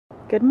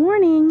Good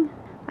morning.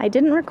 I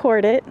didn't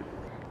record it,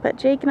 but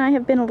Jake and I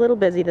have been a little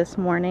busy this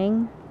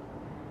morning.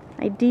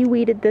 I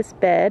de-weeded this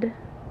bed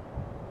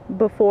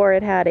before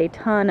it had a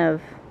ton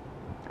of,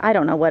 I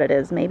don't know what it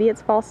is, maybe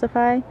it's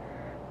falsify,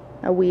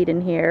 a weed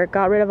in here.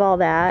 Got rid of all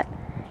that,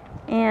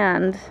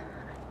 and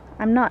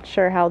I'm not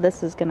sure how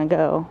this is gonna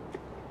go.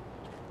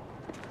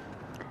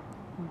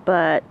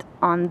 But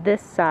on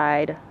this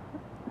side,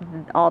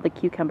 all the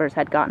cucumbers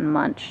had gotten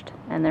munched,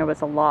 and there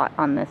was a lot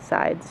on this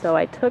side. So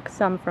I took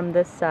some from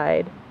this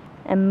side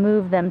and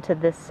moved them to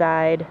this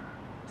side.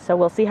 So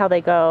we'll see how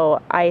they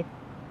go. I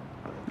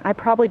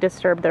probably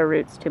disturbed their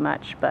roots too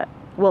much, but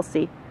we'll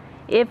see.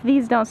 If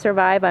these don't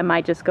survive, I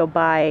might just go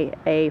buy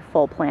a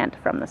full plant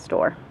from the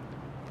store.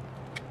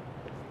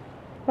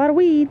 A lot of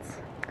weeds.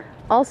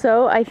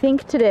 Also, I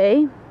think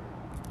today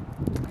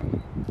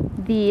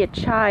the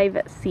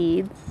chive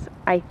seeds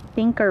I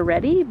think are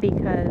ready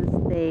because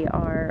they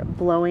are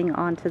blowing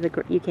onto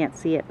the, you can't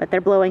see it, but they're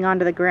blowing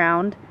onto the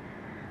ground.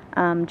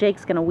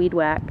 Jake's gonna weed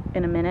whack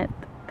in a minute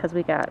because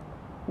we got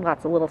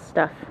lots of little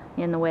stuff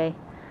in the way.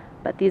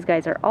 But these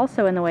guys are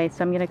also in the way,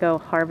 so I'm gonna go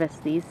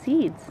harvest these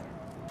seeds.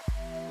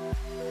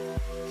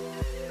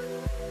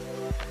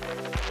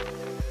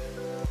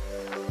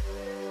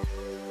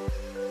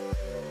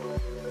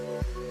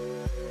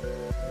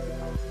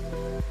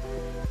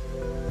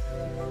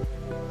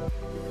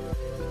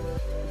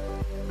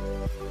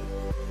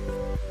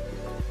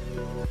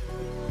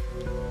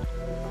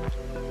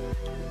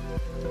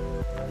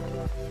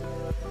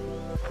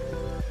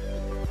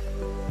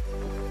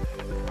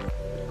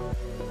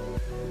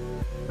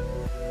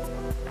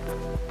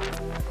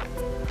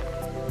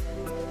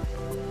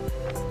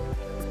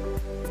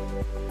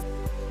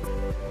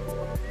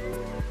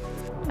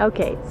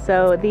 Okay,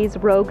 so these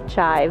rogue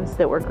chives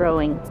that were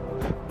growing,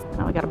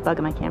 oh, I got a bug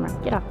in my camera.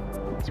 Get off,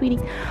 sweetie.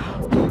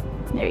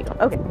 There you go.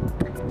 Okay.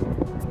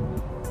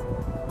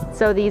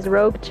 So these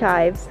rogue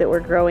chives that were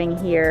growing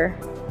here,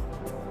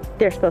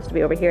 they're supposed to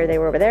be over here, they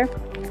were over there.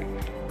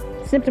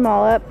 Snipped them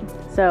all up.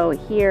 So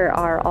here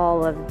are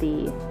all of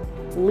the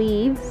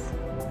leaves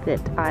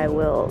that I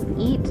will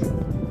eat.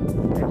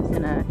 They're just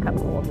in a cup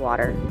full of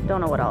water.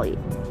 Don't know what I'll eat,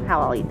 how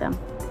I'll eat them.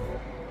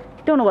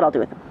 Don't know what I'll do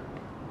with them.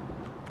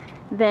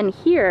 Then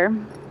here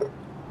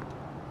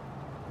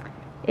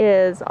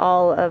is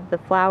all of the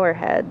flower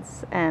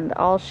heads, and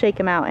I'll shake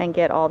them out and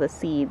get all the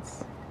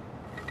seeds.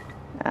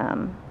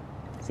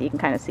 So you can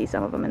kind of see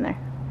some of them in there.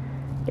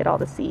 Get all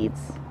the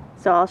seeds.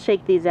 So I'll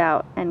shake these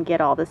out and get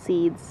all the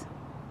seeds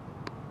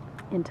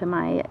into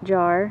my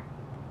jar.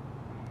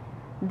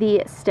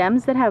 The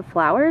stems that have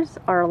flowers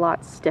are a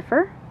lot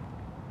stiffer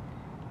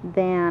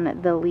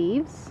than the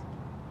leaves.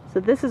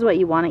 So this is what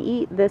you want to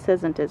eat. This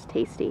isn't as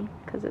tasty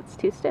because it's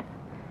too stiff.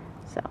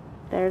 So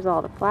there's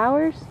all the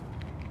flowers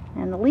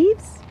and the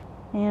leaves,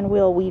 and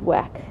we'll weed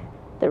whack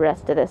the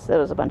rest of this. There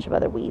was a bunch of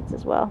other weeds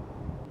as well.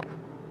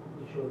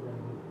 You showed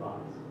them with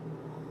box.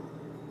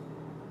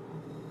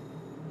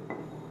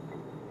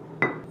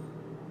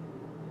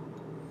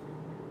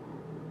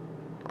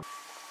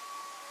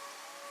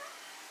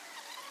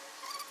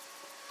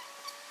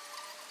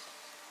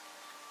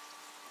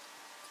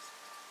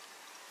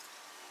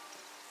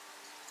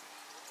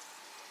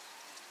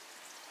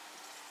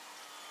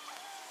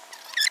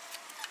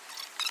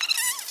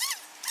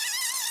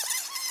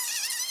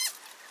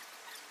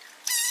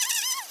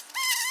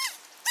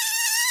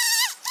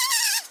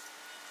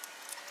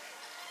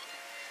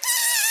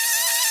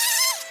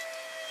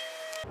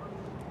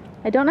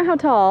 I don't know how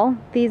tall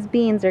these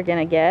beans are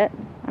gonna get.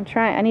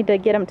 I need to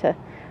get them to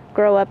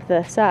grow up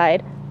the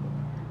side.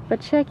 But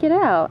check it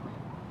out.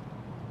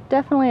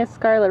 Definitely a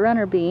scarlet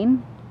runner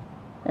bean.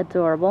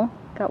 Adorable.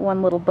 Got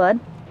one little bud.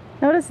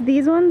 Notice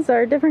these ones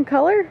are a different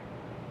color.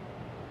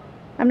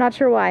 I'm not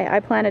sure why. I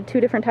planted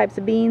two different types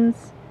of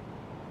beans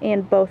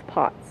in both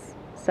pots.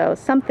 So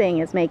something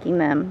is making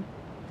them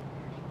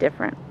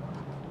different.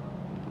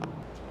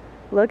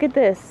 Look at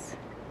this.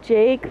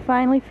 Jake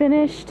finally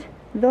finished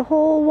the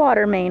whole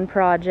water main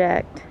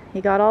project.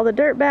 He got all the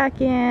dirt back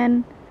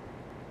in,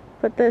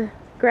 put the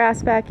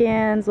grass back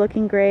in, it's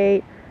looking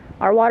great.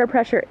 Our water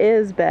pressure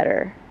is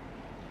better,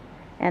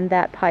 and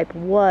that pipe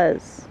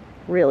was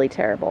really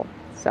terrible.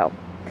 So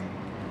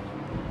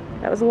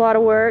that was a lot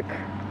of work.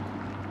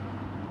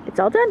 It's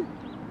all done.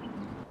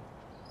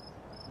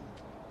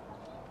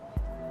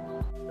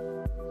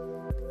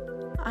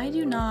 I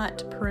do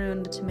not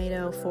prune the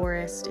tomato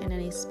forest in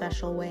any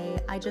special way.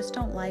 I just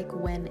don't like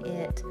when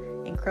it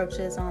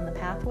encroaches on the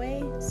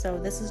pathway. So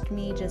this is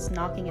me just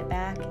knocking it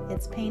back.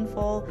 It's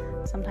painful.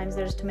 Sometimes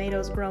there's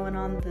tomatoes growing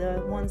on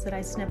the ones that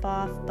I snip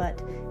off,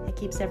 but it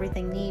keeps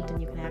everything neat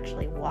and you can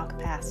actually walk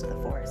past the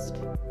forest.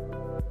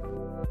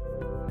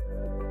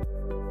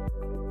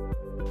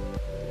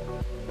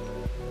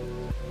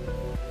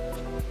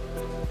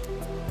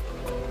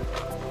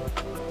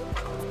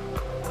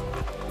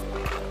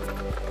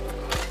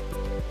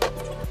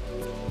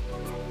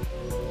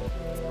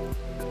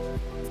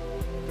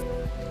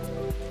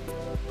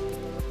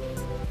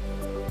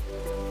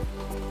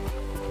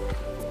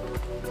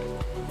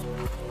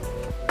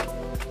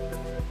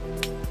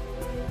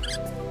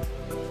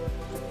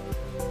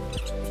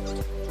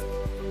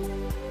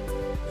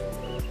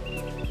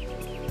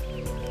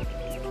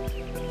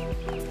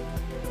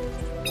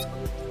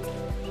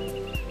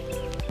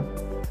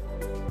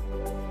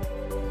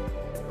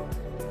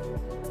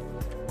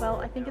 Well,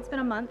 I think it's been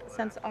a month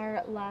since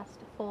our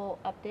last full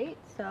update,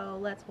 so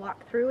let's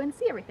walk through and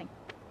see everything.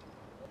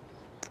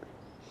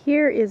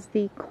 Here is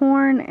the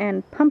corn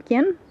and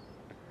pumpkin.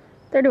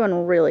 They're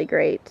doing really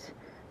great.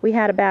 We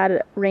had a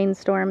bad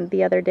rainstorm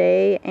the other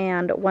day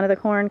and one of the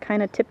corn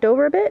kind of tipped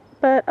over a bit,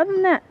 but other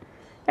than that,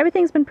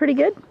 everything's been pretty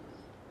good.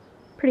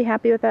 Pretty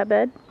happy with that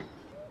bed.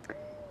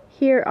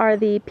 Here are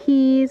the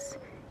peas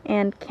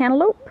and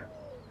cantaloupe.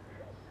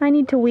 I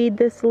need to weed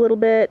this a little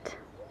bit.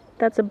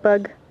 That's a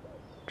bug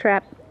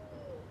trap.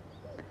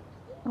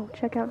 Oh,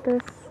 check out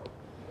this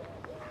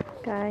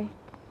guy.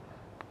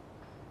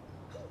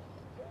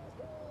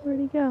 Where'd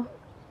he go?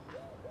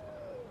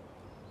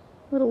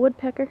 Little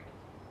woodpecker.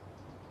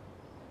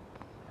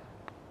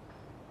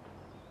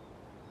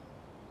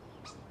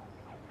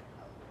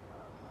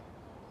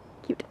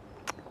 Cute.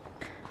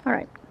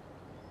 Alright.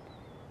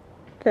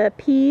 The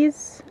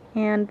peas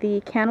and the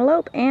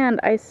cantaloupe,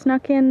 and I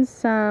snuck in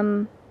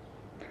some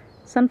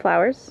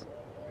sunflowers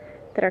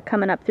that are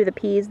coming up through the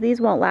peas. These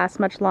won't last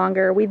much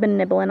longer. We've been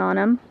nibbling on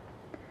them.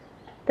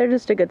 They're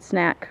just a good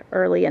snack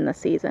early in the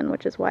season,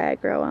 which is why I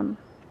grow them.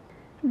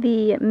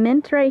 The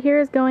mint right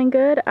here is going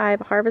good. I've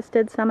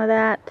harvested some of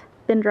that,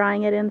 been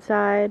drying it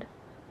inside.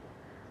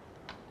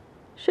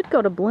 Should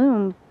go to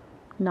bloom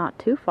not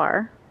too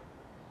far.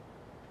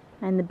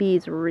 And the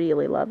bees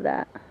really love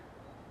that.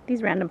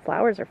 These random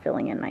flowers are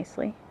filling in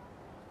nicely.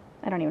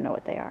 I don't even know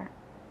what they are.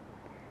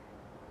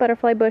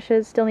 Butterfly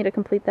bushes, still need to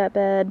complete that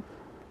bed.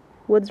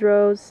 Woods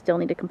rose, still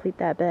need to complete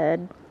that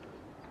bed.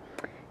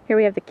 Here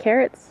we have the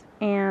carrots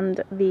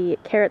and the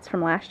carrots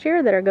from last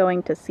year that are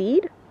going to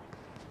seed.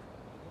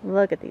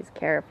 Look at these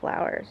carrot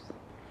flowers.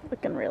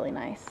 Looking really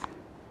nice.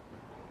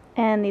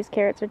 And these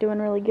carrots are doing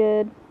really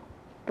good.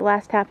 The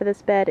last half of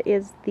this bed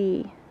is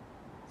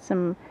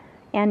some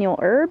annual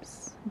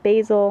herbs.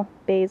 Basil,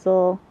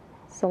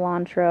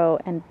 cilantro,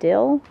 and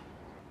dill.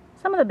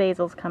 Some of the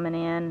basil's coming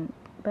in,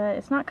 but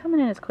it's not coming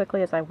in as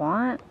quickly as I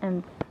want.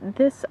 And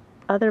this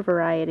other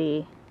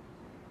variety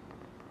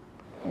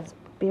is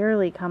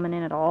barely coming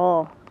in at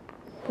all.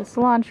 The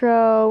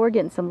cilantro, we're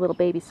getting some little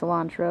baby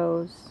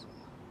cilantros.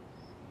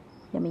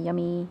 Yummy,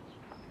 yummy.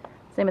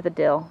 Same with the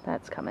dill,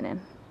 that's coming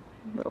in.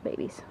 Little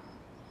babies.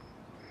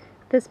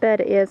 This bed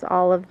is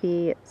all of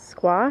the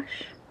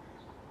squash,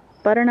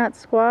 butternut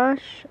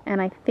squash,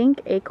 and I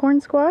think acorn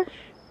squash.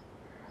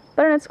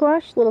 Butternut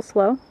squash, a little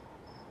slow.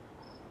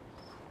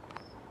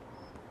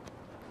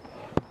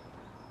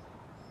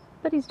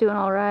 But he's doing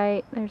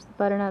alright. There's the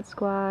butternut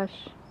squash.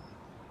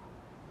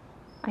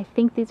 I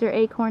think these are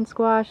acorn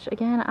squash.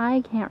 Again,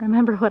 I can't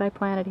remember what I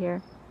planted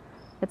here.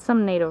 It's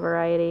some native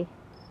variety.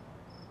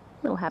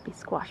 Little happy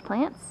squash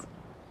plants.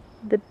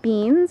 The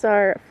beans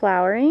are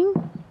flowering.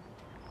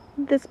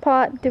 This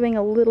pot doing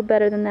a little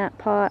better than that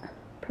pot.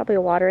 Probably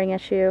a watering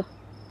issue.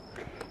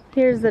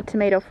 Here's the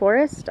tomato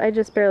forest. I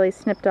just barely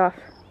snipped off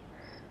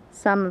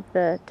some of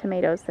the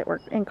tomatoes that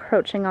were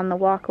encroaching on the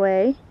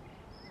walkway.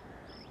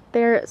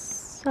 They're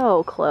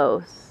so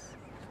close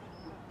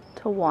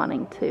to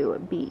wanting to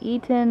be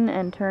eaten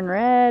and turn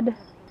red.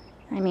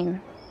 I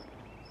mean,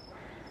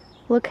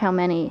 look how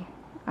many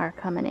are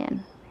coming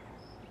in.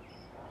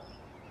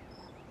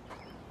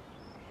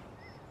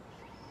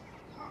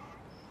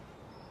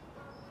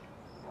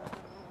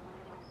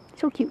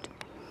 So cute.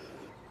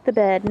 The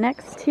bed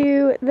next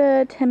to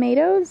the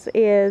tomatoes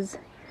is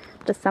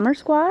the summer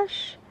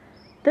squash.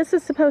 This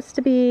is supposed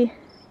to be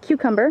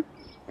cucumber,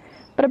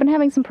 but I've been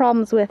having some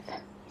problems with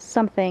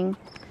something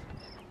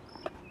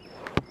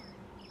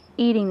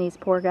eating these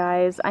poor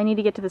guys. I need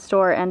to get to the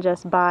store and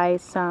just buy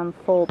some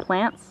full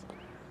plants.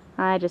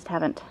 I just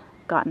haven't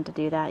gotten to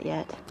do that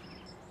yet.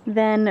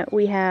 Then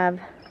we have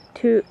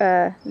two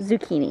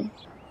zucchini.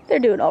 They're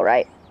doing all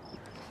right.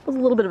 It was a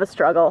little bit of a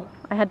struggle.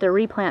 I had to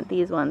replant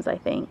these ones, I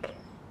think.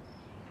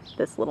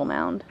 This little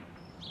mound.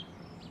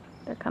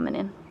 They're coming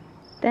in.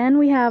 Then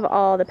we have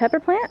all the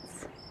pepper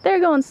plants. They're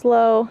going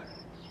slow,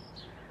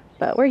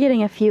 but we're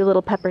getting a few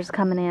little peppers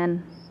coming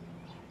in.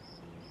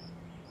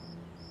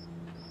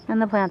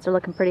 And the plants are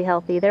looking pretty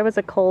healthy. There was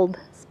a cold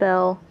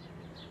spell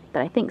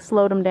that I think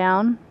slowed them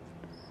down,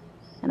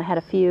 and I had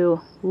a few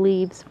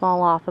leaves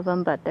fall off of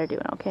them, but they're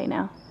doing okay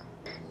now.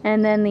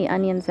 And then the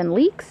onions and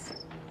leeks.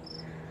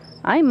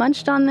 I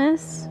munched on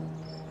this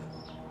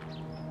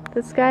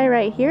guy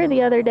right here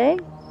the other day,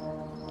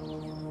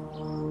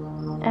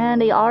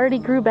 and he already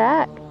grew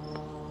back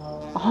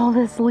all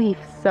this leaf.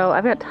 So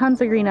I've got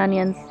tons of green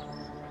onions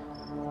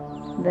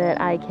that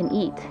I can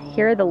eat.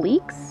 Here are the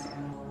leeks,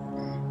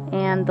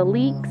 and the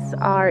leeks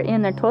are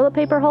in their toilet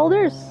paper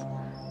holders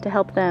to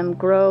help them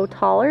grow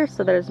taller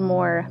so there's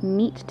more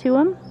meat to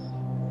them.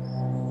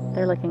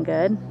 They're looking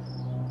good.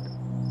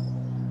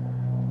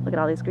 Look at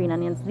all these green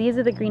onions. These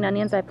are the green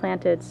onions I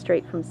planted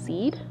straight from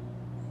seed.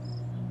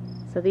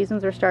 So these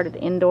ones were started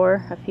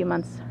indoor a few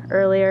months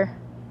earlier,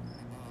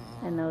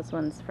 and those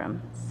ones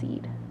from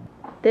seed.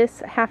 This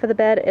half of the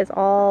bed is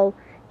all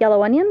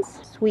yellow onions,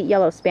 sweet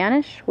yellow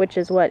Spanish, which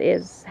is what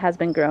has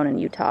been grown in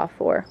Utah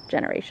for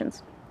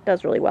generations.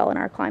 Does really well in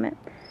our climate.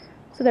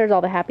 So there's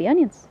all the happy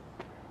onions.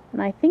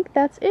 And I think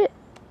that's it.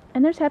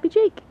 And there's Happy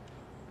Jake.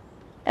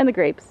 And the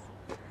grapes,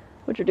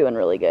 which are doing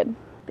really good.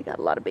 They got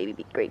a lot of baby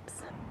beet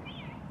grapes.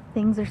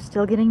 Things are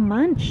still getting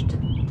munched.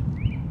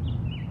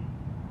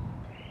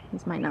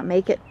 These might not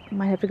make it.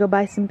 Might have to go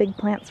buy some big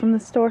plants from the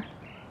store.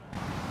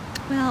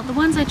 Well, the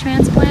ones I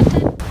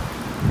transplanted,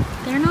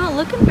 they're not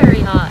looking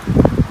very hot.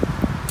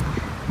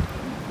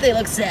 They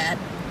look sad.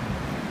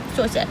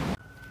 So sad.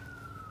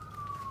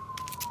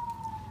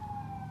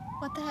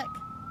 What the heck?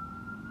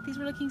 These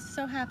were looking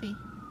so happy.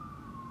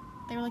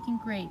 They were looking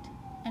great.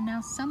 And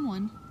now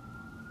someone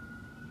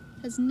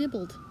has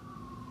nibbled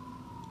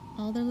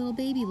all their little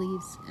baby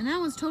leaves. And that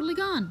one's totally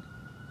gone.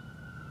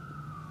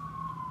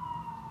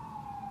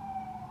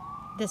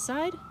 This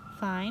side,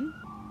 fine.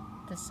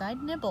 This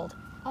side nibbled.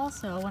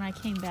 Also, when I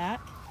came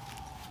back,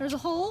 there's a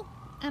hole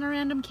and a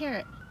random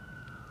carrot.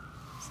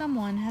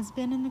 Someone has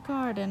been in the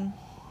garden.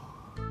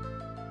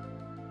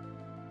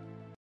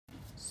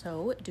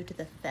 So, due to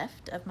the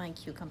theft of my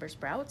cucumber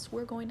sprouts,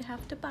 we're going to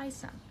have to buy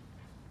some.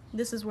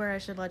 This is where I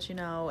should let you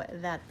know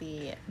that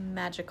the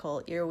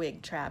magical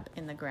earwig trap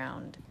in the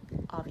ground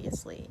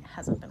obviously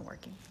hasn't been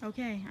working.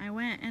 Okay, I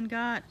went and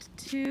got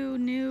 2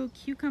 new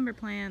cucumber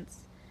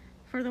plants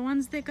for the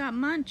ones that got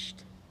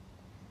munched.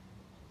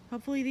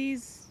 Hopefully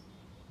these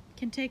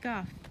can take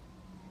off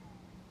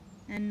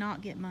and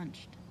not get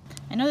munched.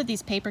 I know that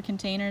these paper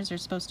containers are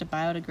supposed to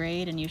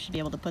biodegrade and you should be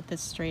able to put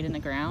this straight in the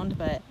ground,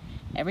 but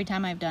every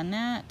time I've done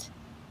that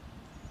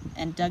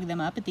and dug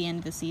them up at the end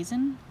of the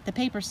season, the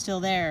paper's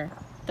still there.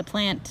 The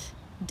plant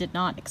did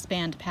not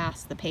expand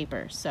past the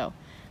paper, so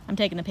I'm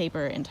taking the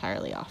paper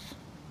entirely off.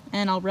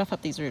 And I'll rough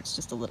up these roots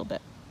just a little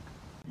bit.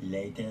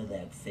 Later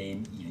that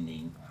same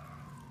evening.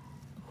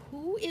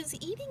 Who is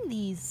eating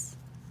these?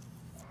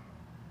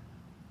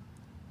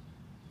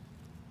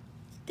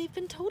 They've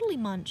been totally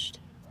munched.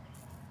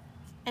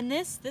 And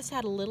this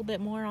had a little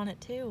bit more on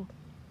it too.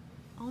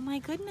 Oh my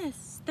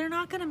goodness, they're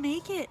not gonna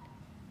make it.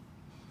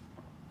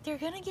 They're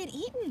gonna get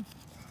eaten.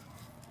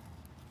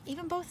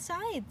 Even both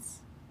sides.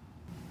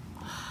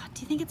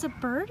 Do you think it's a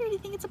bird or do you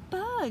think it's a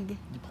bug?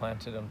 You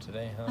planted them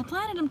today, huh? I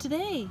planted them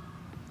today.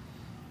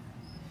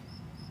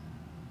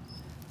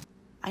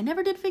 I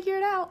never did figure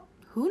it out.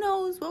 Who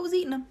knows what was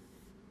eating them?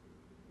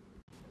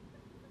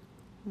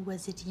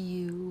 Was it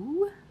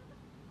you?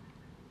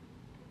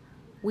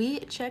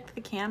 We checked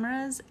the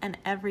cameras and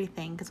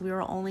everything because we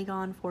were only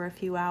gone for a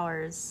few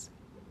hours.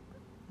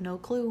 No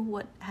clue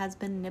what has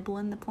been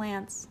nibbling the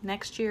plants.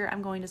 Next year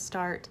I'm going to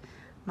start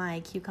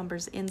my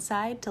cucumbers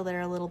inside till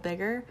they're a little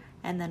bigger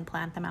and then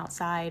plant them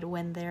outside.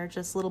 When they're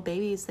just little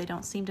babies, they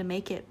don't seem to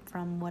make it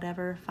from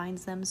whatever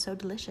finds them so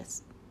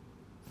delicious.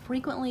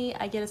 Frequently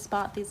I get to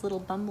spot these little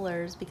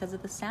bumblers because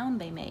of the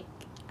sound they make.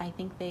 I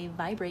think they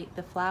vibrate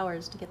the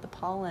flowers to get the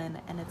pollen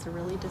and it's a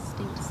really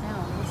distinct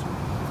sound. Listen.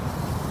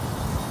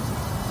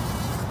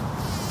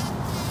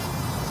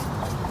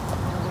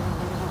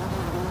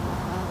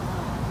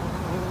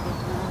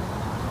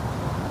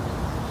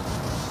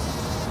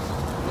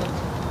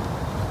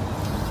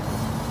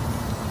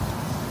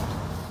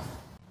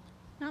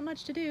 Not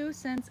much to do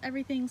since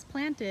everything's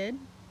planted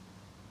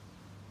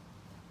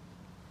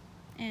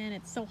and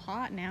it's so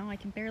hot now I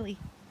can barely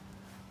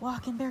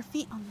walk in bare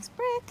feet on this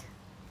brick.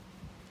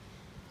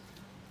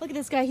 Look at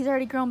this guy, he's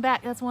already grown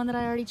back. That's one that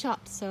I already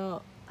chopped,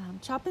 so I'm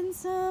chopping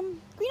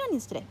some green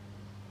onions today.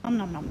 Nom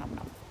nom nom nom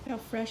nom. Look how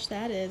fresh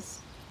that is.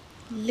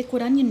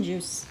 Liquid onion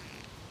juice.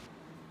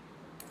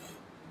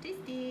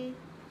 Tasty.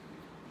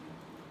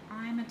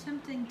 I'm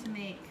attempting to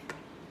make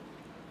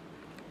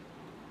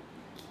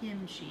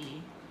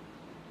kimchi.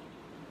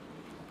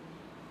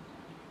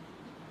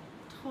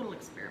 Total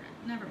experiment.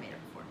 Never made it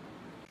before.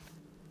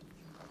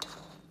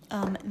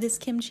 This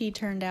kimchi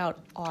turned out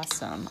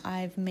awesome.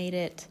 I've made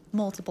it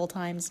multiple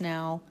times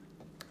now.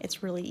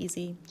 It's really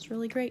easy. It's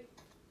really great.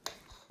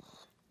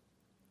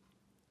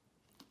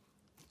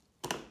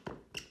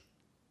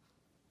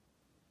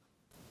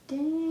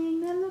 Dang,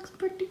 that looks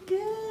pretty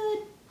good.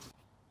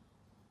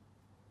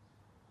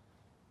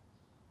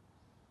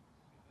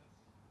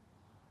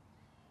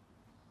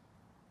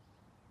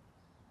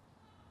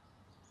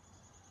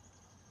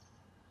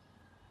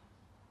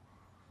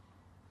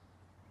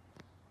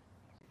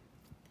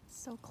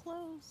 So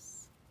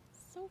close,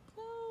 so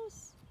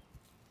close.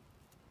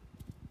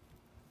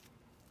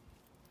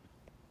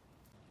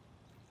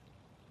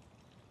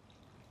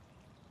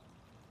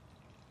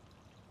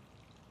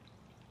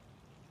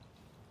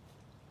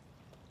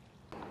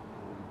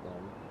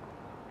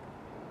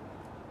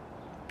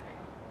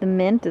 The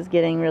mint is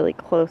getting really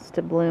close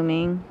to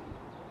blooming.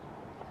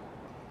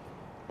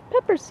 The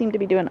peppers seem to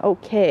be doing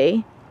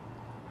okay.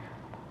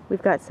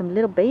 We've got some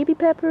little baby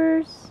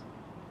peppers.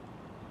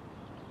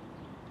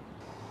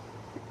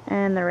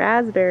 And the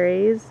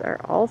raspberries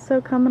are also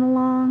coming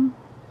along.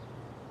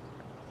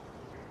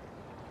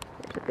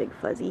 There's a big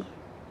fuzzy.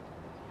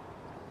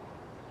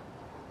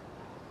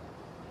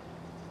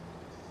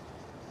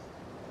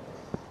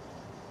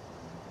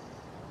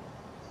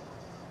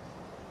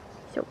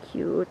 So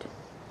cute.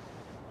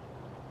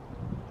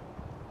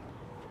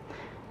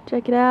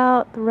 Check it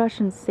out, the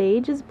Russian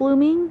sage is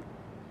blooming.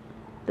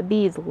 The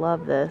bees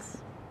love this.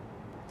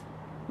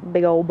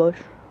 Big old bush.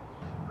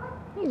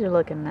 These are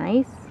looking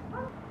nice.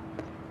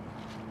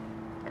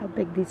 Look how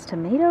big these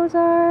tomatoes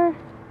are.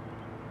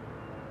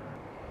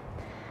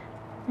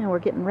 And we're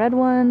getting red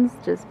ones,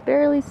 just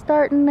barely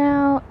starting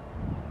out.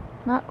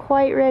 Not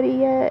quite ready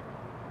yet.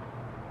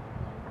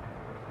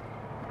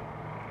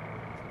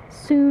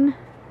 Soon.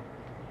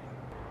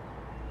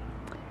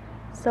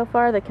 So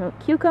far the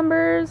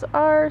cucumbers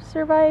are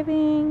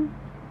surviving.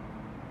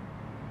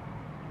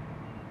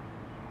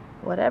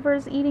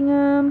 Whatever's eating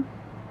them.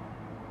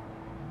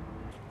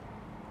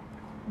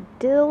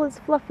 Dill is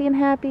fluffy and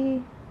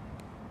happy.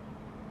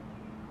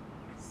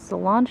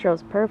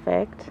 Cilantro's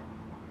perfect.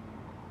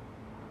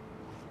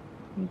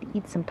 Need to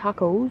eat some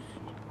tacos.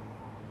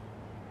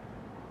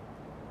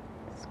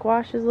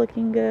 Squash is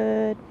looking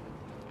good.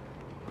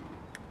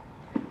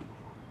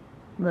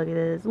 Look at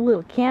this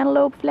little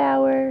cantaloupe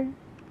flower.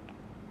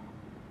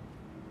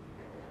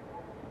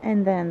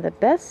 And then the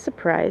best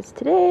surprise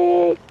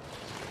today,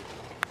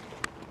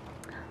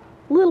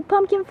 little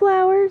pumpkin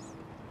flowers.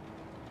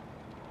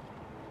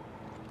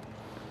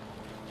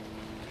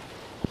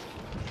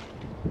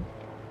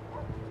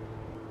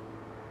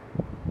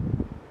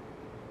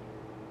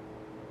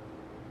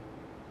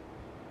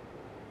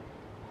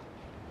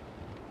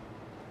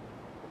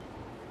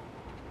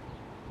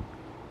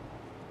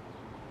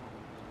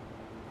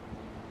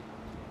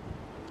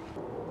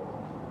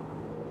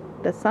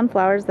 The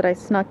sunflowers that I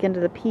snuck into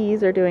the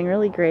peas are doing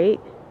really great.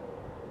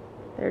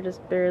 They're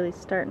just barely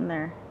starting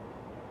their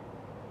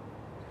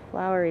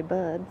flowery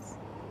buds.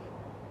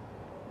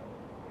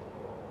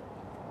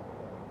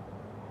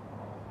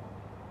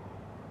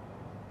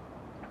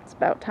 It's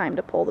about time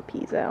to pull the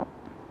peas out.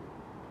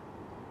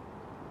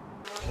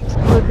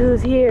 Look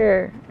who's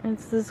here.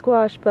 It's the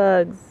squash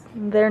bugs.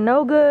 They're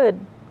no good.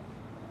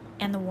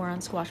 And the war on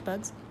squash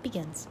bugs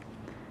begins.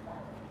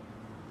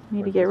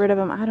 Need to get rid of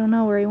him. I don't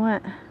know where he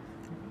went.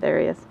 There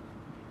he is.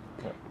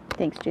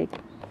 Thanks, Jake.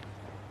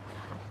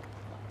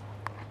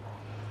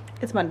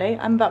 It's Monday.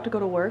 I'm about to go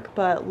to work,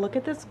 but look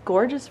at this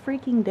gorgeous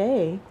freaking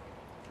day.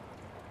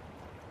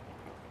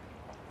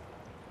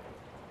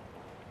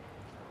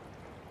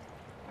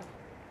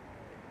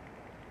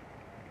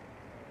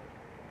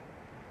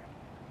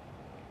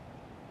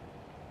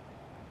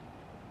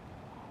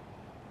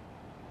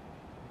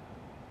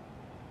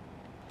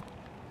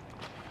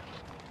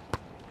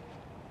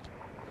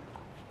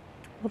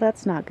 Well,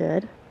 that's not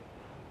good.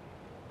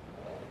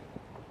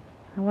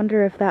 I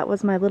wonder if that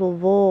was my little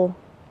vole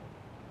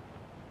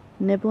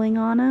nibbling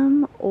on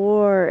him,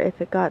 or if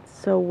it got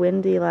so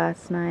windy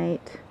last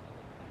night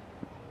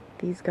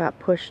these got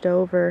pushed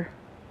over.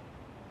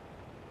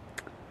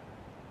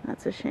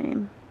 That's a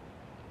shame.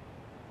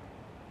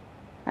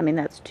 I mean,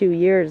 that's 2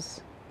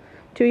 years.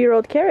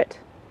 2-year-old carrot.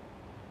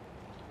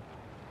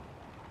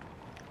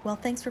 Well,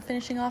 thanks for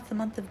finishing off the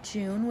month of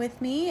June with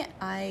me.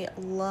 I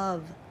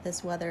love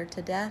this weather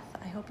to death.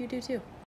 I hope you do too.